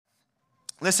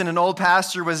Listen, an old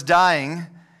pastor was dying,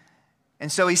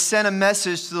 and so he sent a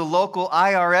message to the local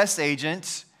IRS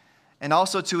agent and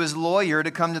also to his lawyer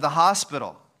to come to the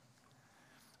hospital.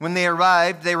 When they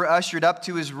arrived, they were ushered up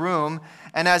to his room,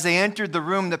 and as they entered the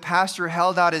room, the pastor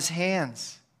held out his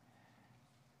hands,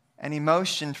 and he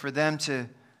motioned for them to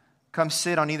come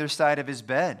sit on either side of his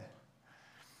bed.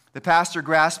 The pastor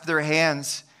grasped their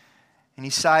hands, and he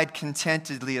sighed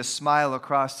contentedly, a smile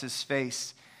across his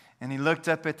face, and he looked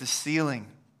up at the ceiling.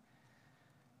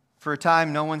 For a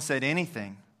time, no one said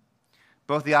anything.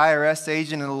 Both the IRS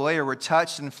agent and the lawyer were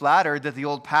touched and flattered that the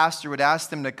old pastor would ask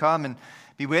them to come and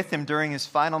be with him during his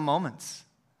final moments.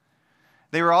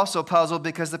 They were also puzzled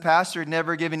because the pastor had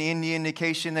never given any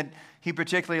indication that he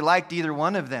particularly liked either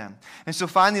one of them. And so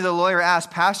finally the lawyer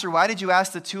asked, "Pastor, why did you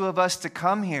ask the two of us to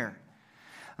come here?"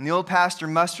 And the old pastor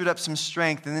mustered up some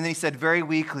strength, and then he said very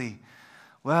weakly,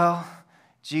 "Well,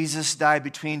 Jesus died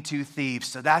between two thieves,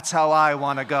 so that's how I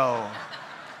want to go."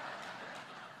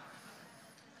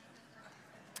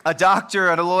 A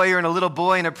doctor, and a lawyer, and a little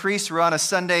boy and a priest were on a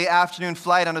Sunday afternoon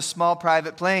flight on a small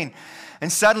private plane.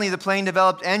 And suddenly the plane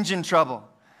developed engine trouble.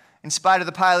 In spite of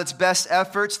the pilot's best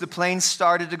efforts, the plane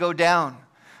started to go down.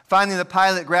 Finally, the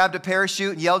pilot grabbed a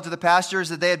parachute and yelled to the passengers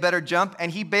that they had better jump,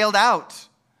 and he bailed out.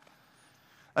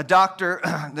 A doctor,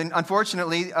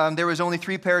 unfortunately, there was only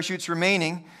 3 parachutes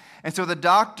remaining, and so the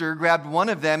doctor grabbed one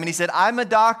of them, and he said, "I'm a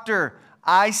doctor.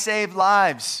 I save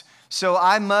lives, so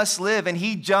I must live." And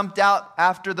he jumped out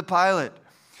after the pilot.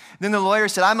 Then the lawyer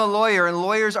said, "I'm a lawyer, and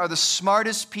lawyers are the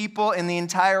smartest people in the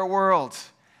entire world.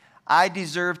 I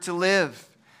deserve to live."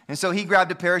 And so he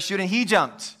grabbed a parachute and he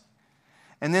jumped.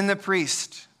 And then the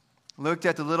priest looked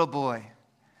at the little boy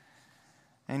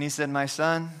and he said, "My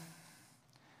son,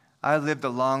 I lived a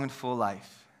long and full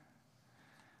life.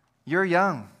 You're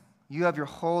young. You have your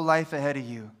whole life ahead of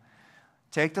you.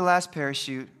 Take the last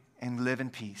parachute and live in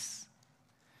peace."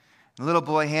 The little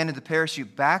boy handed the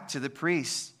parachute back to the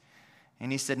priest,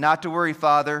 and he said, "Not to worry,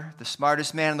 Father. The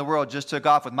smartest man in the world just took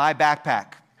off with my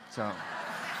backpack." So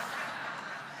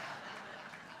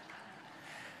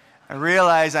I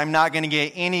realize I'm not going to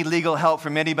get any legal help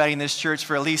from anybody in this church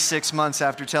for at least 6 months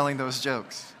after telling those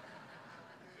jokes.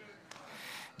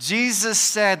 Jesus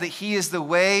said that he is the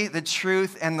way, the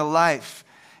truth, and the life.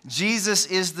 Jesus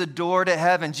is the door to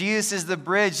heaven. Jesus is the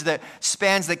bridge that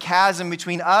spans the chasm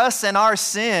between us and our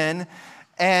sin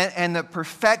and the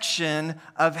perfection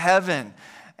of heaven.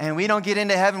 And we don't get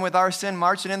into heaven with our sin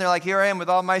marching in there like, "Here I am with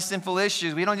all my sinful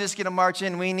issues." We don't just get to march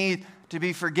in. We need to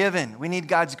be forgiven. We need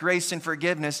God's grace and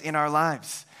forgiveness in our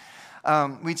lives.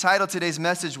 We titled today's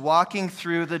message, "Walking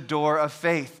Through the Door of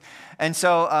Faith." And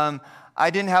so I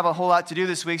didn't have a whole lot to do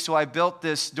this week, so I built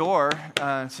this door.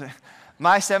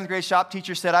 My 7th grade shop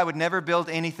teacher said I would never build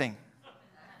anything.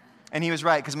 And he was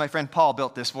right, because my friend Paul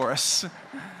built this for us.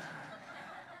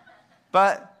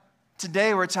 But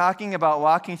today we're talking about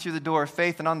walking through the door of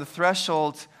faith, and on the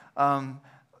threshold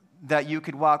that you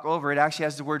could walk over, it actually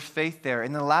has the word faith there.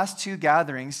 In the last 2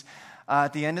 gatherings,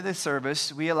 at the end of the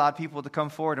service, we allowed people to come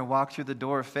forward and walk through the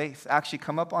door of faith. Actually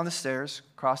come up on the stairs,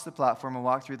 cross the platform, and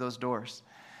walk through those doors.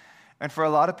 And for a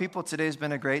lot of people, today's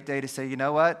been a great day to say, "You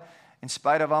know what? In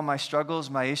spite of all my struggles,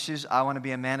 my issues, I want to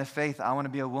be a man of faith. I want to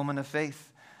be a woman of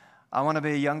faith. I want to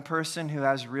be a young person who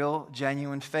has real,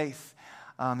 genuine faith."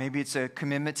 Maybe it's a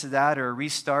commitment to that or a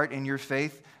restart in your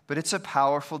faith, but it's a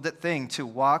powerful thing to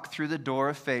walk through the door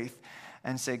of faith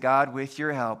and say, "God, with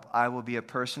your help, I will be a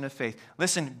person of faith."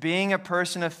 Listen, being a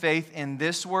person of faith in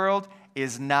this world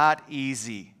is not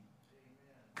easy.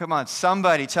 Come on,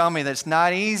 somebody tell me that it's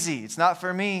not easy. It's not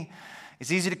for me.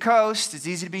 It's easy to coast. It's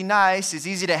easy to be nice. It's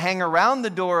easy to hang around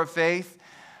the door of faith.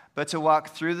 But to walk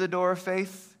through the door of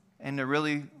faith and to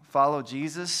really follow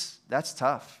Jesus, that's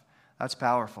tough. That's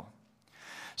powerful.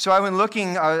 So I went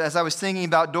looking, as I was thinking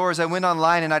about doors, I went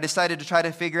online and I decided to try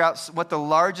to figure out what the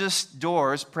largest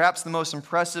doors, perhaps the most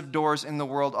impressive doors in the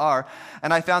world are.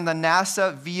 And I found the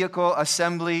NASA Vehicle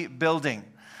Assembly Building.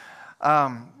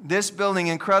 This building,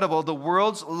 incredible, the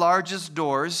world's largest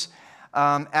doors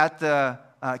at the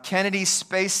Kennedy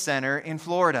Space Center in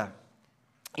Florida.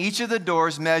 Each of the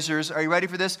doors measures, are you ready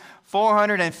for this?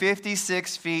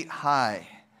 456 feet high.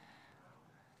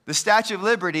 The Statue of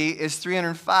Liberty is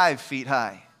 305 feet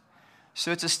high.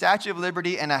 So it's a Statue of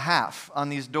Liberty and a half on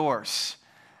these doors.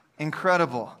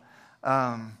 Incredible.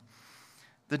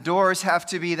 The doors have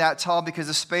to be that tall because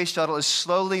the space shuttle is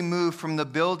slowly moved from the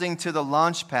building to the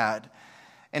launch pad.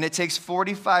 And it takes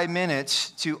 45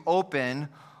 minutes to open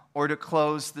or to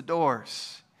close the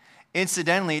doors.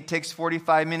 Incidentally, it takes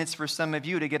 45 minutes for some of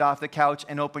you to get off the couch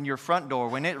and open your front door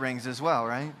when it rings as well,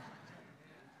 right?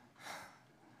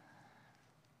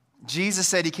 Jesus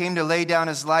said he came to lay down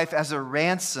his life as a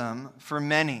ransom for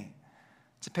many,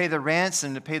 to pay the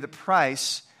ransom, to pay the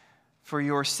price for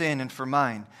your sin and for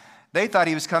mine. They thought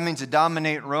he was coming to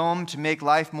dominate Rome, to make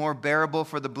life more bearable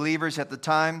for the believers at the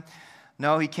time.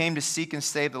 No, he came to seek and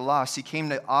save the lost. He came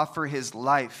to offer his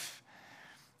life.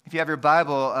 If you have your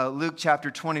Bible, Luke chapter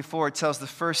 24 is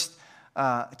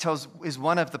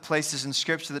one of the places in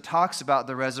Scripture that talks about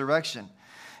the resurrection.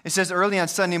 It says, early on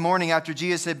Sunday morning after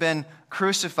Jesus had been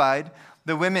crucified,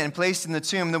 the women and placed in the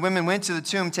tomb, the women went to the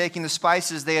tomb taking the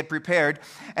spices they had prepared,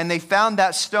 and they found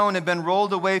that stone had been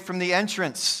rolled away from the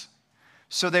entrance.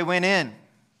 So they went in.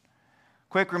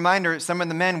 Quick reminder, some of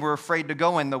the men were afraid to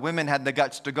go in. The women had the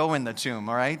guts to go in the tomb,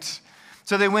 all right?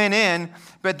 So they went in,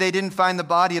 but they didn't find the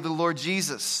body of the Lord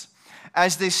Jesus.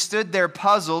 As they stood there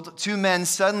puzzled, two men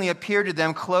suddenly appeared to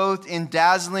them clothed in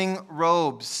dazzling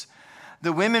robes.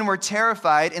 The women were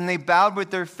terrified, and they bowed with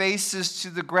their faces to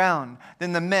the ground.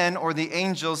 Then the men, or the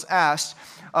angels, asked,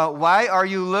 why are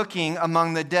you looking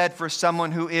among the dead for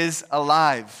someone who is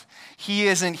alive? He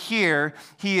isn't here.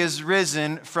 He is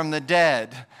risen from the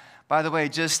dead. By the way,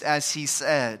 just as he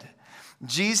said,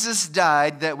 Jesus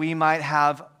died that we might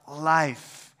have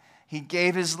life. He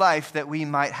gave his life that we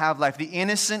might have life. The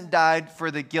innocent died for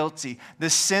the guilty.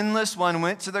 The sinless one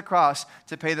went to the cross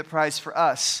to pay the price for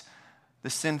us, the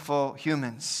sinful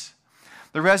humans.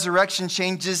 The resurrection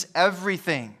changes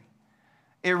everything.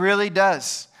 It really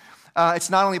does. It's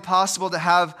not only possible to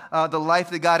have the life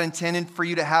that God intended for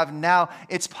you to have now,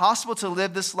 it's possible to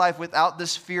live this life without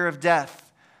this fear of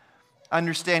death,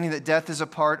 understanding that death is a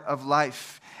part of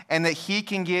life and that he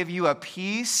can give you a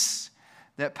peace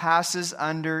that passes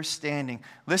understanding.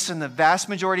 Listen, the vast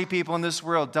majority of people in this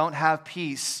world don't have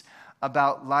peace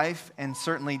about life and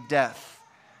certainly death.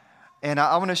 And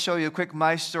I want to show you a quick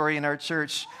my story in our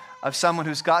church of someone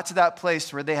who's got to that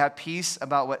place where they have peace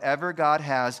about whatever God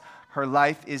has. Her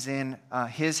life is in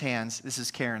his hands. This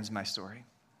is Karen's my story.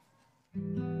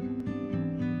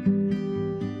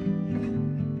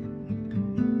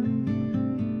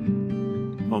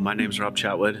 Well, my name's Rob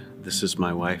Chatwood. This is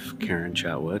my wife, Karen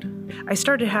Chatwood. I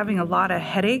started having a lot of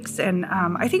headaches, and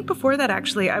I think before that,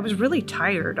 actually, I was really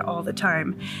tired all the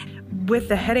time. With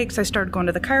the headaches, I started going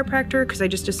to the chiropractor because I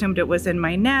just assumed it was in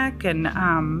my neck and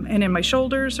in my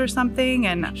shoulders or something.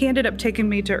 And he ended up taking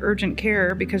me to urgent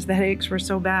care because the headaches were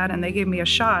so bad, and they gave me a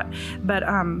shot. But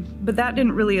that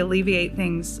didn't really alleviate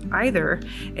things either.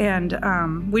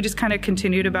 And we just kind of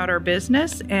continued about our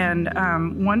business. And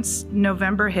once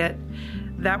November hit,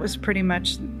 that was pretty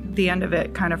much the end of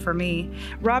it kind of for me.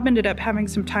 Rob ended up having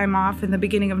some time off in the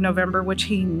beginning of November, which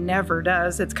he never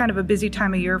does. It's kind of a busy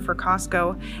time of year for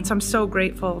Costco. So I'm so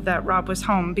grateful that Rob was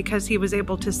home because he was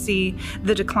able to see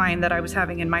the decline that I was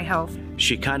having in my health.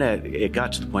 It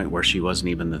got to the point where she wasn't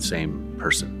even the same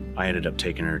person. I ended up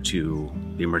taking her to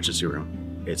the emergency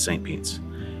room at St. Pete's.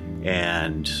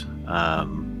 And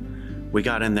we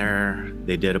got in there,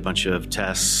 they did a bunch of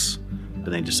tests, and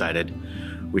they decided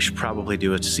we should probably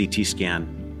do a CT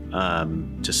scan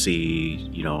to see,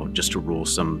 just to rule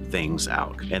some things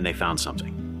out. And they found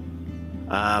something.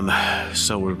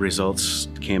 So results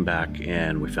came back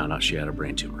and we found out she had a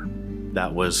brain tumor.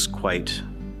 That was quite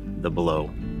the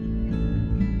blow.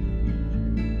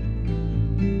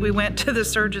 We went to the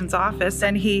surgeon's office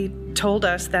and he told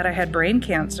us that I had brain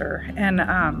cancer. And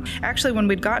actually, when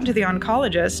we'd gotten to the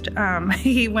oncologist,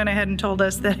 he went ahead and told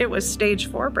us that it was stage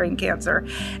 4 brain cancer.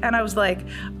 And I was like,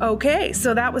 okay.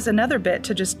 So that was another bit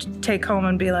to just take home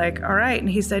and be like, all right. And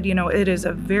he said, it is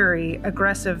a very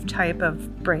aggressive type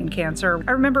of brain cancer.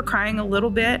 I remember crying a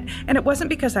little bit, and it wasn't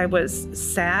because I was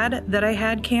sad that I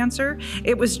had cancer.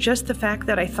 It was just the fact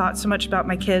that I thought so much about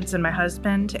my kids and my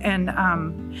husband. And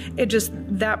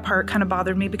that part kind of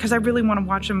bothered me because I really want to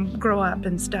watch them grow up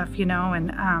and stuff,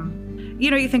 and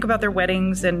you think about their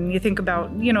weddings and you think about,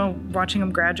 watching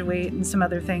them graduate and some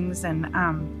other things. And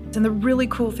the really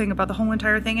cool thing about the whole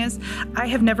entire thing is I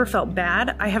have never felt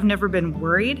bad. I have never been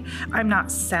worried. I'm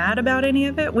not sad about any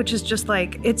of it, which is just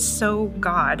like, it's so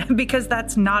God, because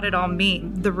that's not at all me.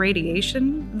 The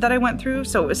radiation that I went through,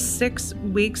 so it was 6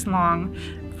 weeks long,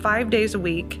 5 days a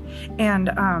week. And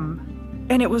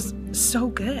it was so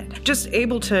good. Just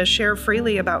able to share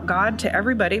freely about God to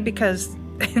everybody because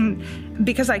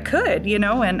I could,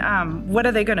 and what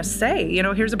are they going to say?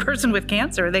 Here's a person with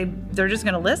cancer. They're just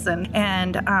going to listen.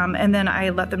 And then I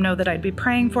let them know that I'd be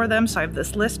praying for them. So I have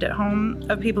this list at home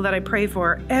of people that I pray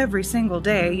for every single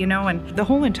day, and the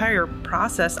whole entire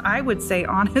process, I would say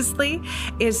honestly,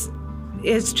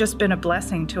 it's just been a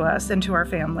blessing to us and to our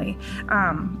family,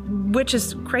 which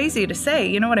is crazy to say.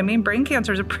 You know what I mean? Brain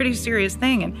cancer is a pretty serious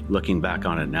thing. And looking back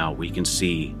on it now, we can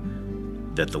see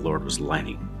that the Lord was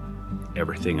lining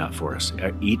everything up for us.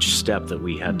 Each step that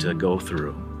we had to go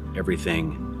through,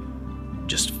 everything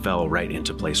just fell right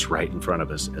into place right in front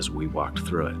of us as we walked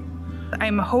through it.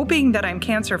 I'm hoping that I'm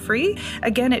cancer-free.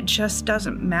 Again, it just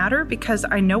doesn't matter because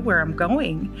I know where I'm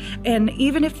going. And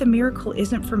even if the miracle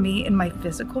isn't for me in my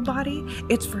physical body,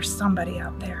 it's for somebody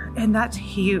out there. And that's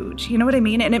huge. You know what I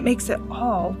mean? And it makes it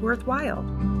all worthwhile.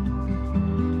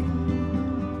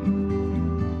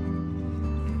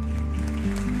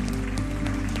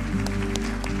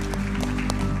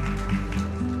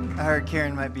 I heard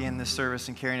Karen might be in this service,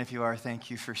 and Karen, if you are, thank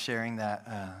you for sharing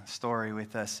that story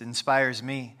with us. It inspires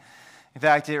me. In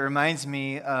fact, it reminds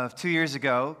me of 2 years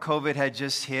ago, COVID had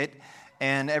just hit,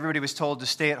 and everybody was told to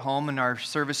stay at home, and our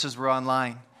services were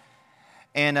online.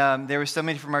 And there was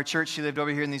somebody from our church, she lived over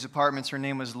here in these apartments, her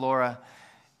name was Laura,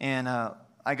 and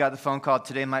I got the phone call,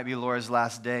 today might be Laura's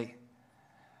last day.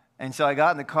 And so I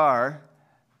got in the car,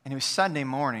 and it was Sunday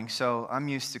morning, so I'm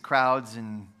used to crowds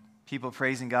and people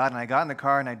praising God, and I got in the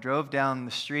car and I drove down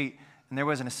the street, and there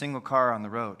wasn't a single car on the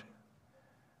road.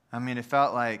 I mean, it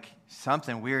felt like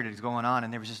something weird was going on,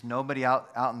 and there was just nobody out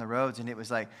in the roads, and it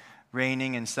was like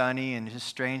raining and sunny and just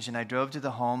strange. And I drove to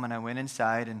the home, and I went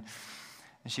inside, and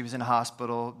she was in a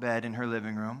hospital bed in her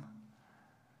living room.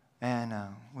 And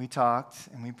we talked,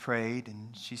 and we prayed,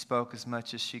 and she spoke as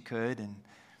much as she could,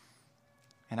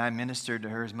 and I ministered to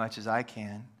her as much as I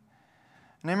can.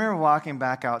 And I remember walking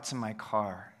back out to my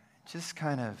car, just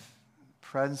kind of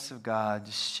presence of God,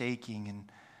 just shaking.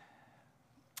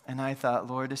 And I thought,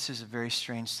 Lord, this is a very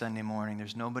strange Sunday morning.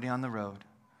 There's nobody on the road.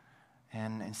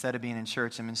 And instead of being in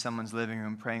church, I'm in someone's living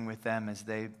room praying with them as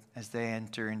they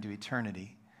enter into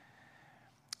eternity.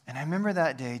 And I remember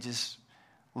that day just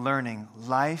learning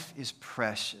life is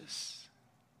precious,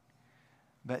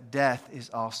 but death is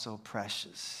also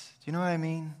precious. Do you know what I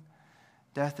mean?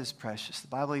 Death is precious. The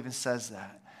Bible even says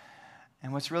that.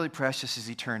 And what's really precious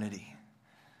is eternity,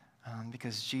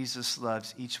 because Jesus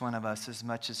loves each one of us as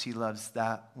much as he loves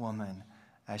that woman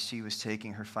as she was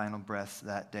taking her final breath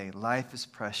that day. Life is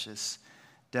precious.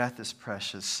 Death is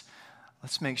precious.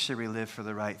 Let's make sure we live for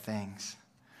the right things.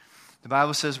 The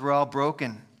Bible says we're all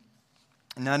broken.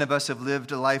 None of us have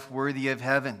lived a life worthy of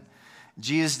heaven.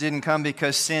 Jesus didn't come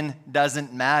because sin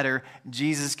doesn't matter.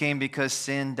 Jesus came because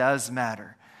sin does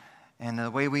matter. And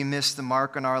the way we miss the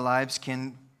mark on our lives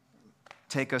can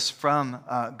take us from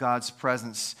God's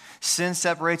presence. Sin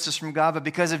separates us from God, but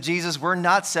because of Jesus, we're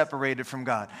not separated from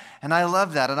God. And I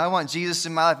love that, and I want Jesus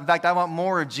in my life. In fact, I want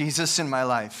more of Jesus in my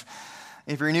life.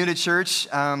 If you're new to church,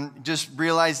 just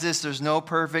realize this, there's no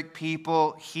perfect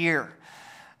people here.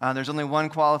 There's only one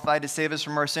qualified to save us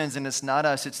from our sins, and it's not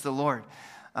us, it's the Lord.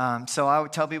 So I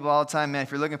would tell people all the time, man,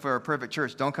 if you're looking for a perfect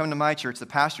church, don't come to my church. The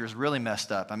pastor is really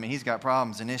messed up. I mean, he's got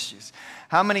problems and issues.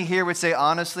 How many here would say,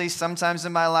 honestly, sometimes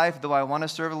in my life, though I want to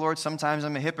serve the Lord, sometimes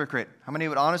I'm a hypocrite? How many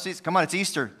would honestly? Come on, it's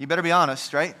Easter. You better be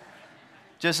honest, right?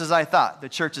 Just as I thought, the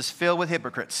church is filled with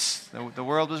hypocrites. The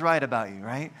world was right about you,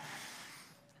 right?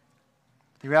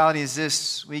 The reality is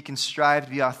this, we can strive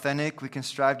to be authentic, we can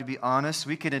strive to be honest,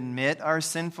 we can admit our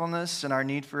sinfulness and our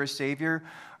need for a Savior,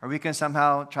 or we can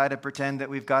somehow try to pretend that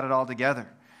we've got it all together.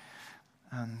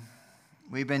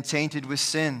 We've been tainted with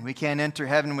sin. We can't enter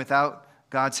heaven without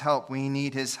God's help. We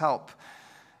need his help.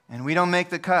 And we don't make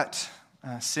the cut.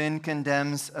 Sin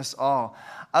condemns us all.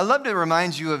 I love to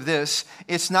remind you of this.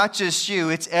 It's not just you,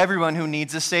 it's everyone who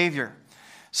needs a Savior.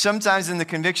 Sometimes in the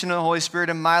conviction of the Holy Spirit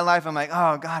in my life, I'm like,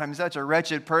 oh God, I'm such a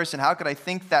wretched person. How could I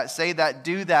think that, say that,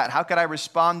 do that? How could I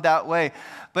respond that way?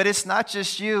 But it's not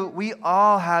just you. We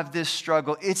all have this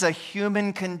struggle. It's a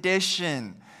human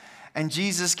condition. And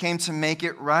Jesus came to make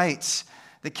it right.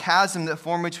 The chasm that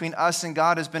formed between us and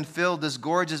God has been filled. This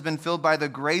gorge has been filled by the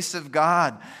grace of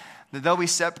God. That though we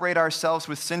separate ourselves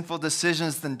with sinful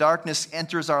decisions, then darkness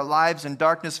enters our lives and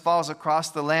darkness falls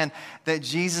across the land, that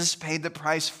Jesus paid the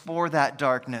price for that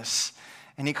darkness.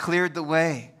 And he cleared the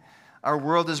way. Our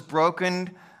world is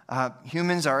broken.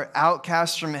 Humans are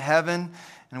outcasts from heaven.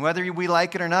 And whether we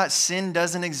like it or not, sin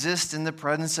doesn't exist in the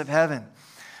presence of heaven.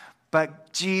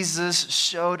 But Jesus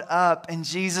showed up and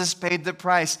Jesus paid the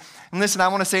price. And listen, I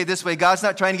want to say it this way. God's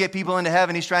not trying to get people into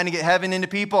heaven. He's trying to get heaven into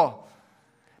people.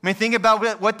 I mean, think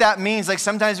about what that means. Like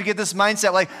sometimes we get this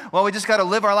mindset like, well, we just got to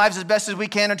live our lives as best as we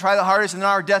can and try the hardest, and on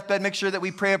our deathbed make sure that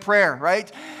we pray a prayer,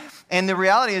 right? And the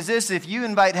reality is this, if you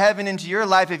invite heaven into your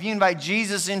life, if you invite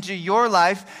Jesus into your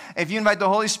life, if you invite the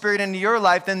Holy Spirit into your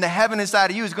life, then the heaven inside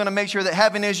of you is going to make sure that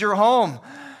heaven is your home.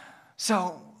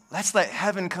 So let's let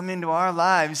heaven come into our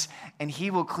lives, and he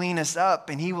will clean us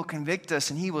up, and he will convict us,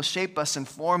 and he will shape us and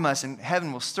form us, and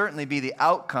heaven will certainly be the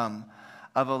outcome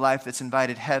of a life that's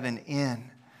invited heaven in.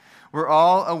 We're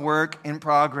all a work in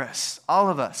progress, all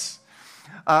of us.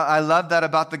 I love that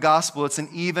about the gospel. It's an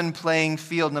even playing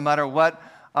field no matter what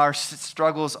our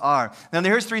struggles are. Now,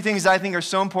 here's 3 things I think are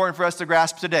so important for us to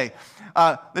grasp today.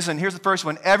 Listen, here's the first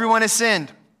one. Everyone has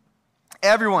sinned.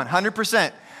 Everyone,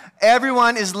 100%.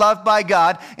 Everyone is loved by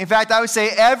God. In fact, I would say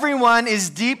everyone is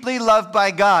deeply loved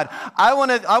by God. I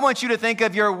want you to think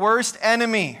of your worst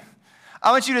enemy.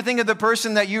 I want you to think of the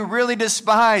person that you really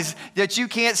despise, that you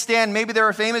can't stand. Maybe they're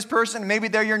a famous person. Maybe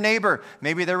they're your neighbor.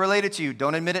 Maybe they're related to you.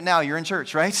 Don't admit it now. You're in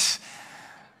church, right?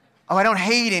 Oh, I don't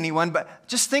hate anyone, but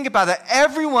just think about that.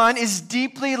 Everyone is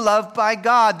deeply loved by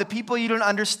God. The people you don't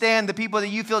understand, the people that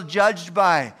you feel judged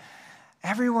by.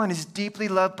 Everyone is deeply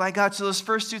loved by God. So those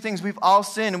first 2 things, we've all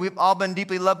sinned and we've all been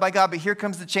deeply loved by God. But here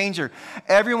comes the changer.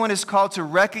 Everyone is called to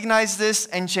recognize this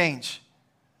and change.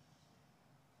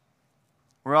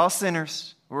 We're all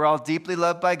sinners. We're all deeply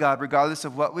loved by God, regardless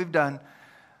of what we've done.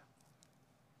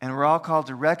 And we're all called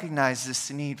to recognize this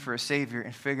need for a Savior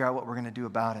and figure out what we're going to do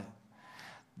about it.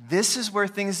 This is where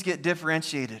things get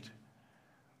differentiated.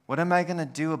 What am I going to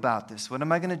do about this? What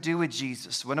am I going to do with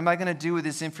Jesus? What am I going to do with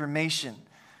this information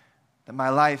that my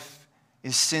life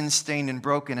is sin-stained and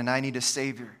broken and I need a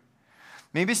Savior?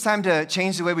 Maybe it's time to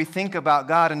change the way we think about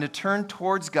God and to turn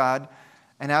towards God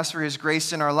and ask for His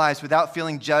grace in our lives without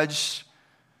feeling judged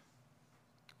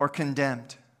or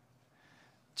condemned.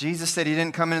 Jesus said He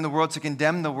didn't come into the world to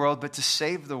condemn the world, but to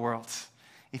save the world.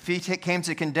 If He came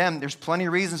to condemn, there's plenty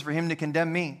of reasons for Him to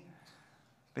condemn me,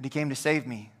 but He came to save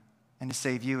me and to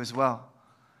save you as well.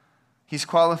 He's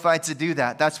qualified to do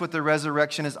that. That's what the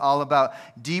resurrection is all about.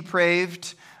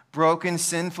 Depraved, broken,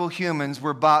 sinful humans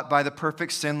were bought by the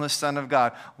perfect, sinless Son of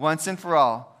God. Once and for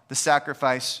all, the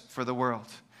sacrifice for the world.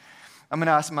 I'm going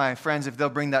to ask my friends if they'll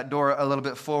bring that door a little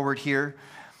bit forward here.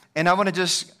 And I want to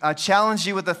just challenge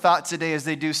you with a thought today as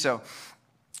they do so.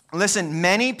 Listen,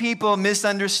 many people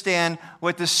misunderstand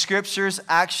what the Scriptures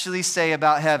actually say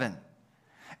about heaven.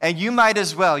 And you might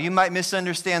as well. You might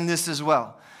misunderstand this as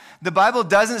well. The Bible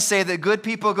doesn't say that good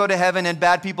people go to heaven and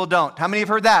bad people don't. How many have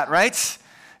heard that, right?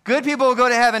 Good people will go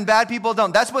to heaven, bad people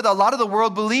don't. That's what a lot of the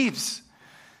world believes.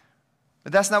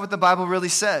 But that's not what the Bible really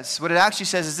says. What it actually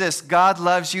says is this: God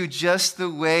loves you just the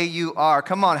way you are.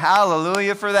 Come on,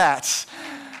 hallelujah for that.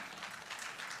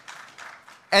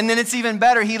 And then it's even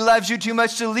better. He loves you too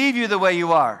much to leave you the way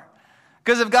you are.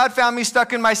 Because if God found me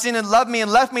stuck in my sin and loved me and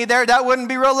left me there, that wouldn't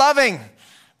be real loving.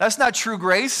 That's not true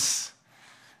grace.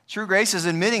 True grace is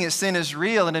admitting that sin is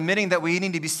real and admitting that we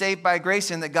need to be saved by grace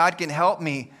and that God can help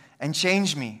me and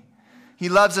change me. He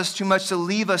loves us too much to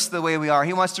leave us the way we are.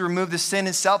 He wants to remove the sin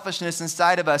and selfishness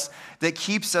inside of us that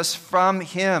keeps us from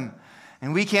Him.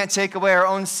 And we can't take away our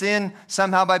own sin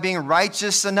somehow by being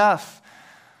righteous enough.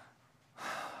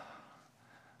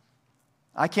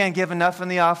 I can't give enough in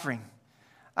the offering.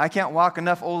 I can't walk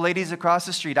enough old ladies across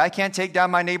the street. I can't take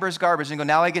down my neighbor's garbage and go,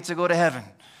 now I get to go to heaven.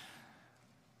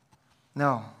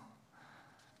 No.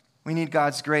 We need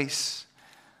God's grace.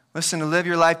 Listen, to live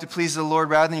your life to please the Lord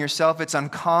rather than yourself, it's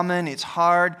uncommon, it's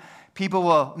hard. People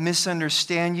will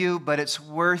misunderstand you, but it's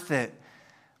worth it,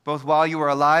 both while you are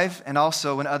alive and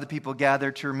also when other people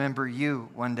gather to remember you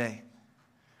one day.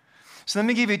 So let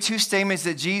me give you 2 statements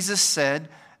that Jesus said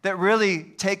that really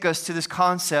take us to this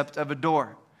concept of a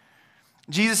door.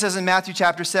 Jesus says in Matthew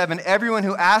chapter 7, everyone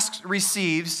who asks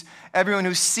receives, everyone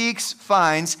who seeks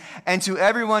finds, and to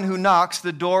everyone who knocks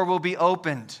the door will be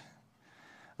opened.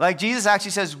 Like Jesus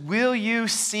actually says, will you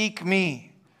seek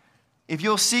me? If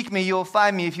you'll seek me, you'll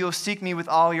find me if you'll seek me with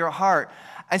all your heart.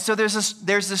 And so there's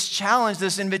this challenge,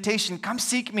 this invitation, come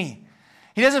seek me.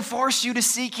 He doesn't force you to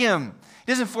seek Him.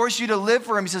 He doesn't force you to live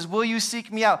for Him. He says, will you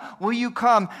seek me out? Will you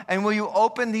come and will you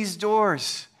open these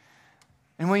doors?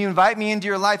 And will you invite me into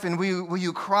your life? And will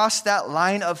you cross that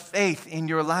line of faith in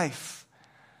your life?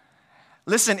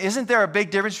 Listen, isn't there a big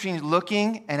difference between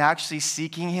looking and actually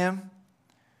seeking Him?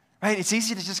 Right? It's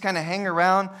easy to just kind of hang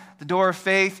around the door of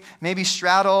faith, maybe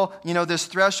straddle, this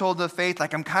threshold of faith,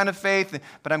 like I'm kind of faith,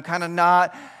 but I'm kind of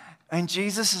not. And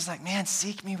Jesus is like, man,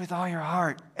 seek me with all your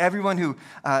heart. Everyone who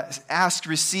asks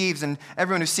receives, and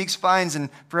everyone who seeks finds, and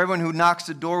for everyone who knocks,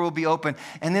 the door will be open.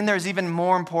 And then there's even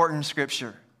more important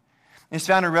scripture. It's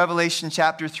found in Revelation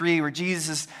chapter 3 where Jesus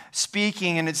is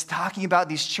speaking, and it's talking about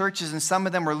these churches, and some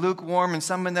of them were lukewarm, and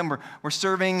some of them were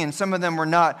serving, and some of them were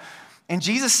not. And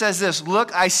Jesus says this,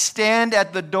 look, I stand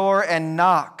at the door and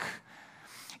knock.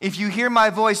 If you hear my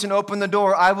voice and open the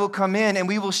door, I will come in and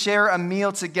we will share a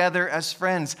meal together as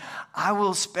friends. I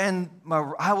will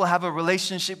have a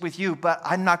relationship with you, but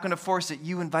I'm not going to force it.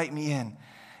 You invite me in.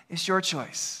 It's your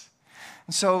choice.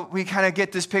 And so we kind of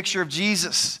get this picture of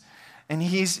Jesus, and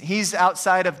he's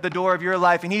outside of the door of your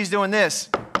life, and he's doing this.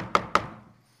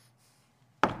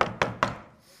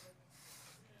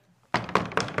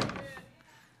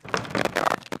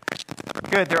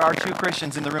 Good, there are 2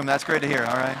 Christians in the room. That's great to hear,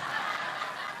 all right?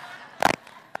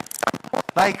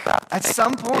 Like, at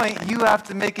some point, you have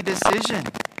to make a decision.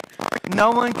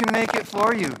 No one can make it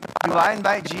for you. Do I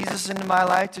invite Jesus into my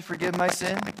life to forgive my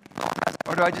sin?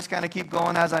 Or do I just kind of keep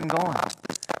going as I'm going?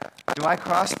 Do I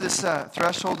cross this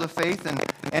threshold of faith and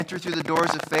enter through the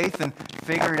doors of faith and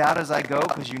figure it out as I go?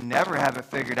 Because you never have it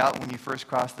figured out when you first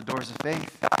cross the doors of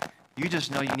faith. You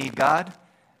just know you need God,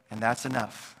 and that's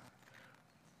enough.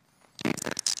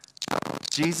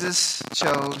 Jesus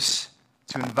chose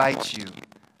to invite you,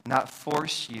 not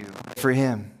force you, for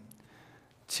him,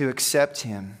 to accept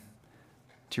him,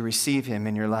 to receive him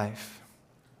in your life.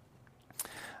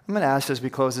 I'm going to ask as we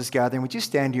close this gathering, would you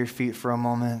stand to your feet for a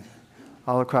moment,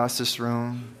 all across this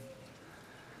room?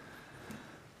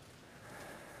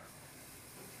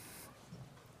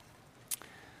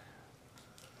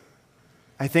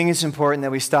 I think it's important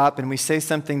that we stop and we say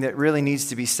something that really needs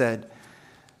to be said.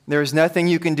 There is nothing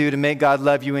you can do to make God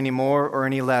love you any more or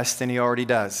any less than he already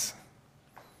does.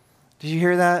 Did you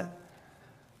hear that?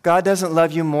 God doesn't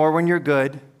love you more when you're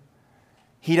good.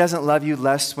 He doesn't love you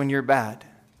less when you're bad.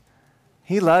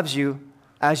 He loves you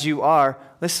as you are.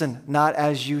 Listen, not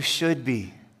as you should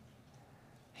be.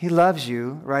 He loves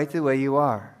you right the way you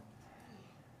are.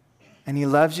 And he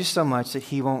loves you so much that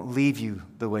he won't leave you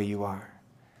the way you are.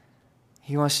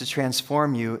 He wants to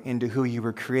transform you into who you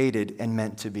were created and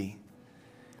meant to be.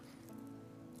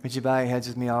 Would you bow your heads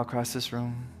with me all across this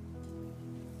room?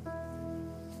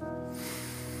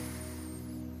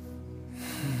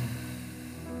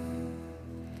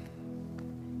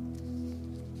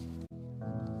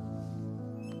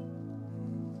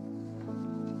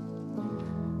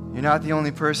 You're not the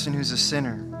only person who's a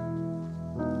sinner.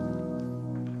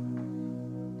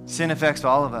 Sin affects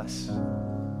all of us.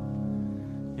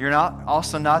 You're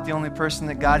also not the only person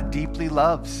that God deeply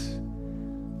loves.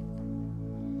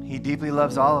 He deeply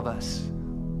loves all of us.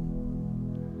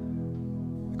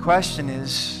 The question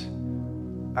is,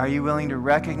 are you willing to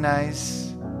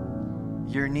recognize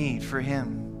your need for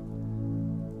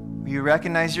him? Will you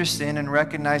recognize your sin and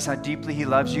recognize how deeply he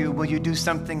loves you? Will you do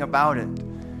something about it?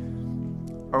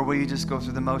 Or will you just go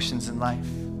through the motions in life?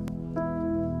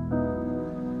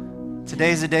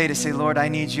 Today's a day to say, Lord, I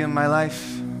need you in my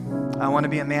life. I want to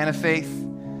be a man of faith.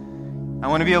 I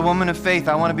want to be a woman of faith.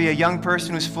 I want to be a young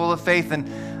person who's full of faith. And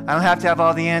I don't have to have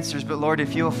all the answers, but Lord,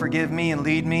 if you'll forgive me and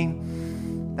lead me,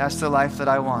 that's the life that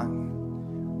I want.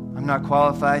 I'm not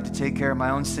qualified to take care of my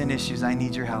own sin issues. I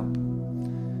need your help.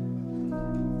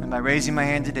 And by raising my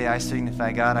hand today, I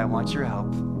signify, God, I want your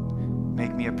help.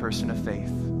 Make me a person of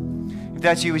faith. If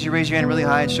that's you, would you raise your hand really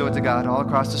high and show it to God all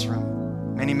across this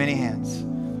room? Many, many hands.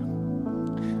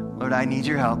 Lord, I need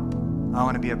your help. I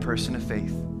want to be a person of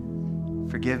faith.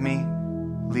 Forgive me,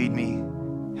 lead me,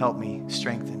 help me,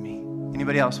 strengthen me.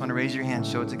 Anybody else want to raise your hand?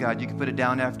 Show it to God. You can put it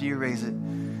down after you raise it.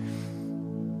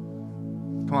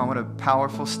 Come on, what a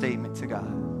powerful statement to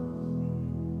God.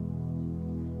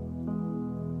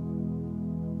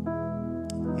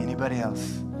 Anybody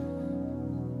else?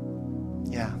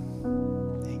 Yeah.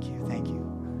 Thank you. Thank you.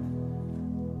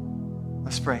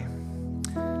 Let's pray.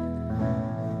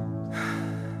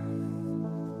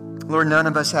 Lord, none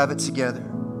of us have it together.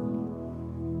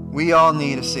 We all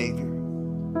need a Savior.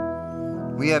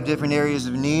 We have different areas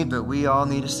of need, but we all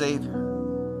need a Savior.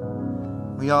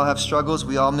 We all have struggles.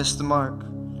 We all miss the mark.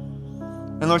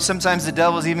 And Lord, sometimes the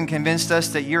devil's even convinced us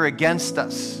that you're against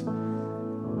us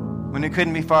when it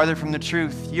couldn't be farther from the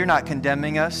truth. You're not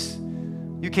condemning us.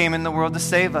 You came in the world to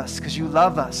save us because you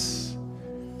love us.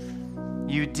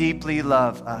 You deeply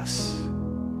love us.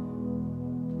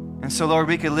 And so, Lord,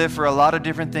 we could live for a lot of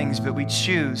different things, but we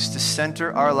choose to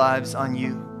center our lives on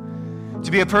you.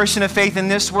 To be a person of faith in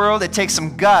this world, it takes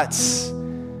some guts.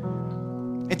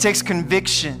 It takes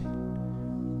conviction.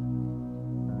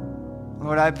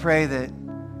 Lord, I pray that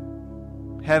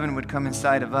heaven would come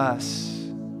inside of us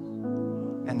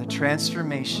and the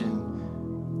transformation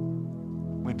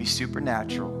would be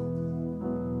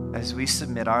supernatural as we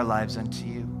submit our lives unto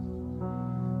you.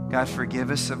 God, forgive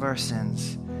us of our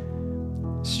sins.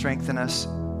 Strengthen us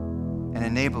and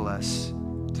enable us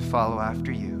to follow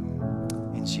after you.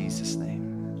 In Jesus' name.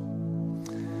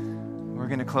 We're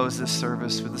going to close this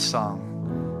service with a song.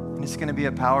 And it's going to be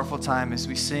a powerful time as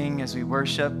we sing, as we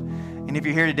worship. And if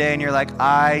you're here today and you're like,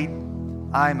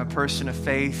 I'm a person of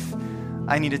faith.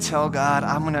 I need to tell God,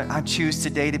 I choose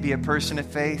today to be a person of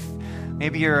faith.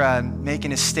 Maybe you're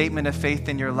making a statement of faith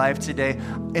in your life today.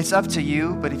 It's up to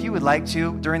you, but if you would like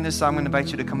to, during this song, I'm going to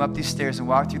invite you to come up these stairs and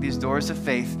walk through these doors of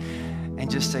faith and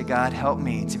just say, God, help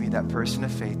me to be that person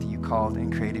of faith that you called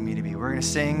and created me to be. We're going to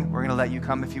sing. We're going to let you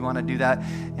come if you want to do that.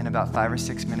 In about 5 or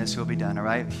 6 minutes, we'll be done, all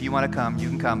right? If you want to come, you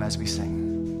can come as we sing.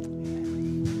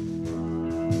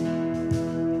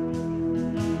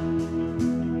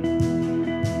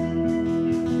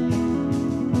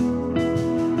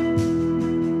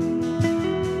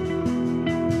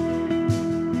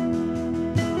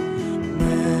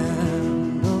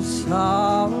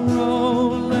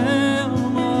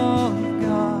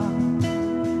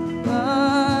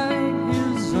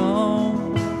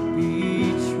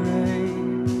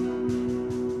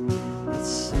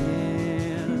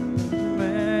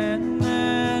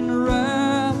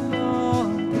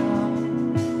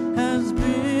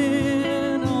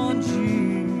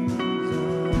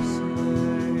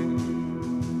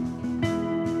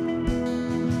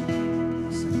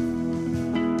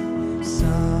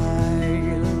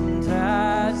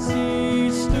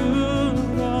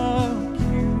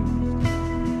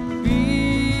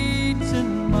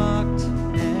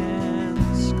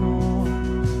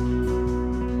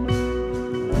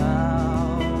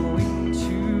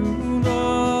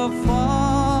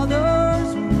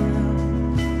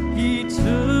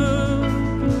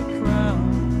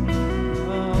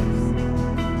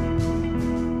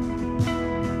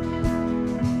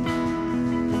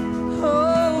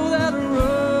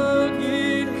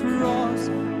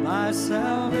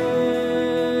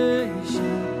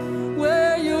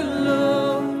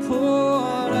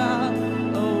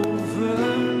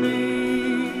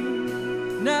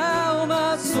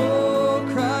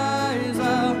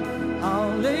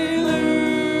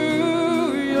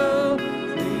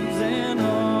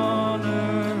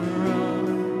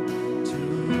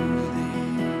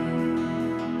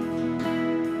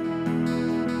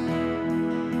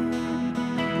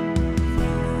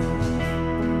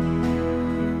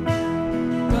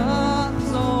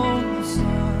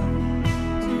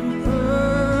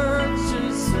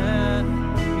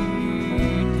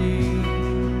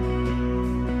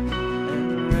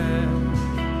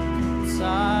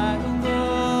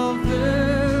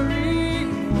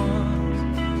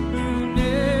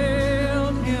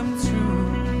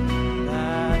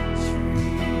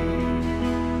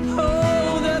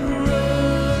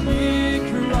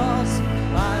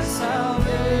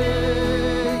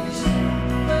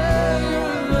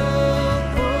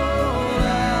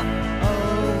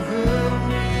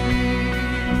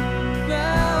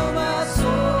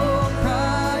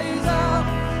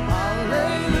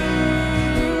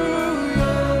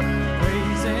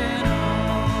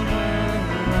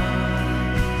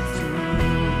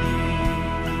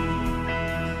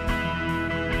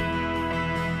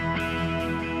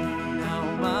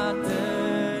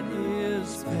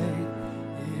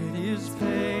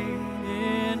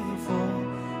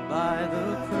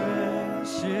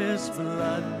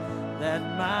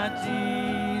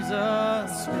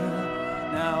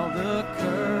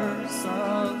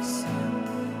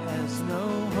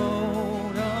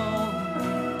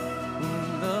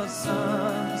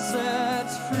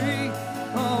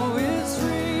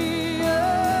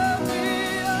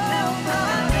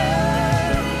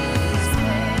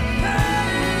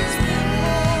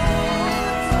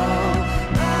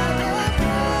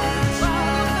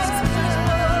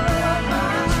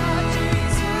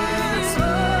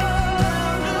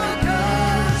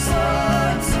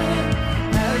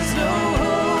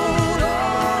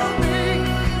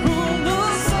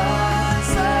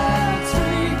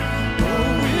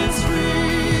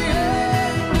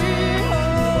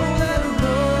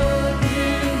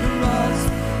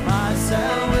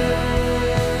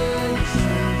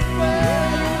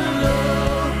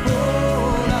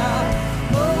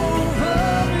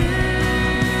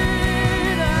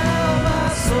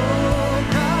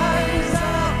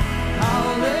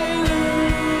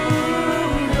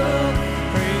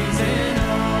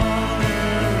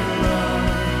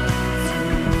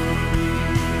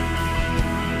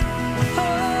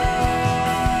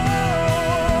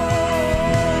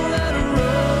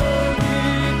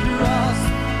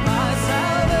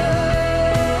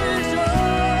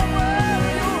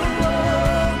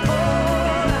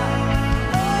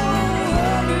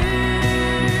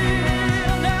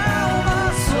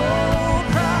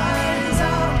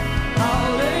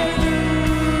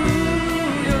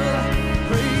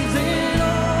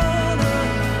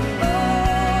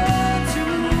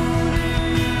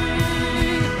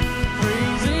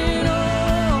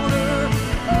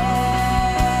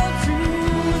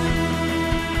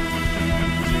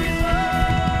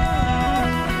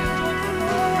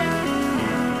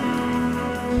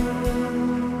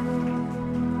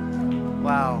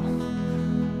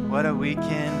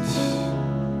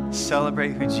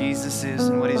 celebrate who Jesus is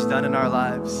and what he's done in our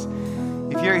lives.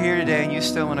 If you're here today and you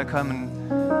still want to come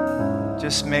and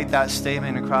just make that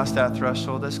statement and cross that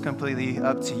threshold, that's completely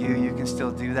up to you. You can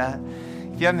still do that.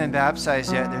 If you haven't been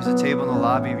baptized yet, there's a table in the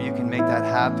lobby where you can make that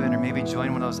happen, or maybe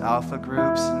join one of those alpha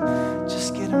groups and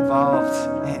just get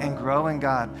involved and grow in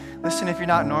God. Listen, if you're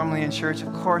not normally in church,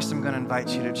 of course I'm going to invite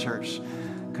you to church,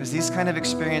 because these kind of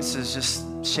experiences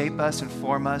just shape us and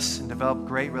form us and develop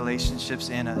great relationships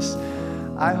in us.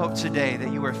 I hope today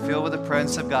that you are filled with the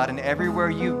presence of God, and everywhere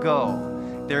you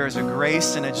go, there is a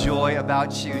grace and a joy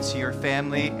about you to your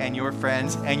family and your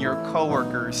friends and your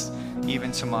coworkers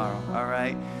even tomorrow, all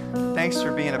right? Thanks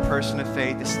for being a person of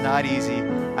faith. It's not easy.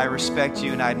 I respect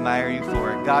you and I admire you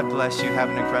for it. God bless you. Have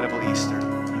an incredible Easter.